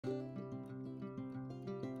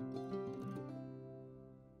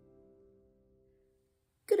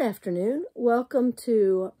Good afternoon. Welcome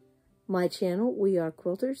to my channel, We Are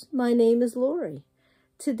Quilters. My name is Lori.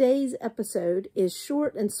 Today's episode is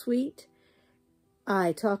short and sweet.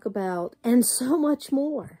 I talk about and so much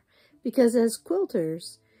more because as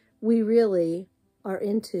quilters, we really are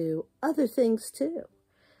into other things too.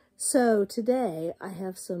 So today I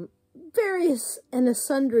have some various and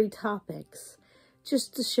sundry topics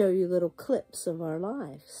just to show you little clips of our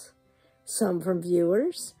lives. Some from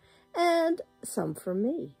viewers and some from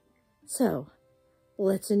me. So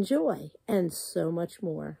let's enjoy and so much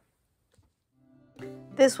more.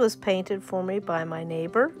 This was painted for me by my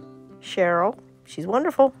neighbor, Cheryl. She's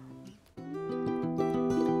wonderful.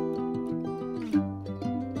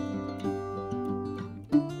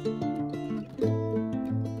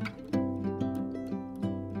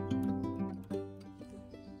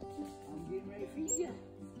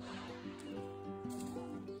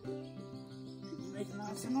 Making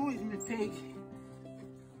lots of noise, my pig.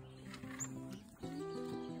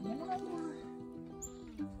 Come on over.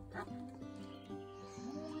 Come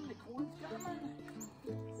on, the corn's coming.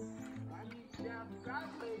 I need to get out the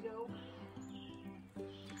driveway, though.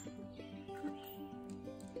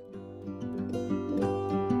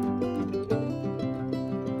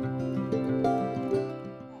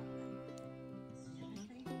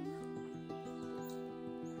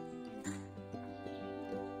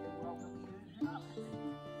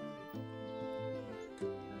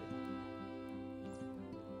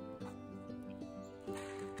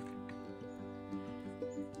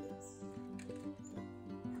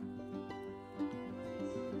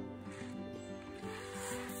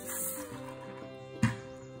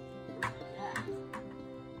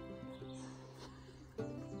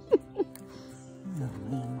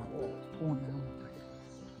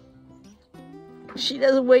 She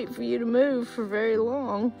doesn't wait for you to move for very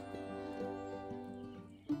long.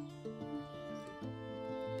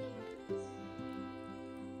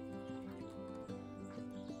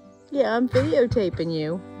 Yeah, I'm videotaping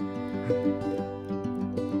you.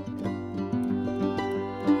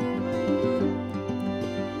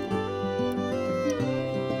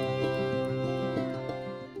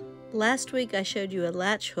 Last week I showed you a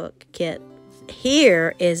latch hook kit.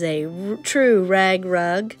 Here is a true rag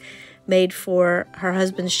rug made for her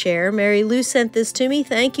husband's chair. Mary Lou sent this to me.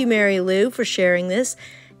 Thank you, Mary Lou, for sharing this.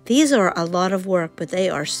 These are a lot of work, but they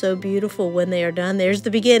are so beautiful when they are done. There's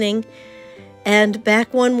the beginning. And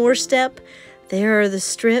back one more step. There are the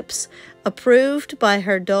strips approved by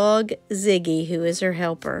her dog, Ziggy, who is her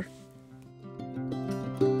helper.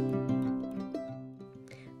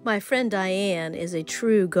 My friend Diane is a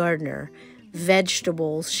true gardener.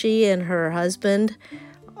 Vegetables. She and her husband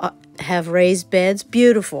have raised beds.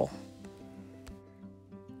 Beautiful.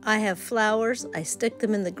 I have flowers. I stick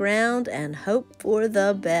them in the ground and hope for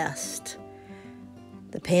the best.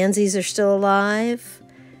 The pansies are still alive,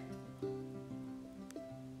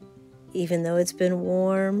 even though it's been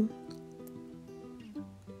warm.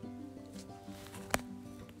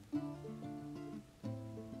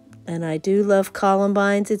 And I do love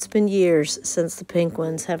columbines. It's been years since the pink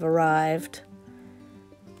ones have arrived.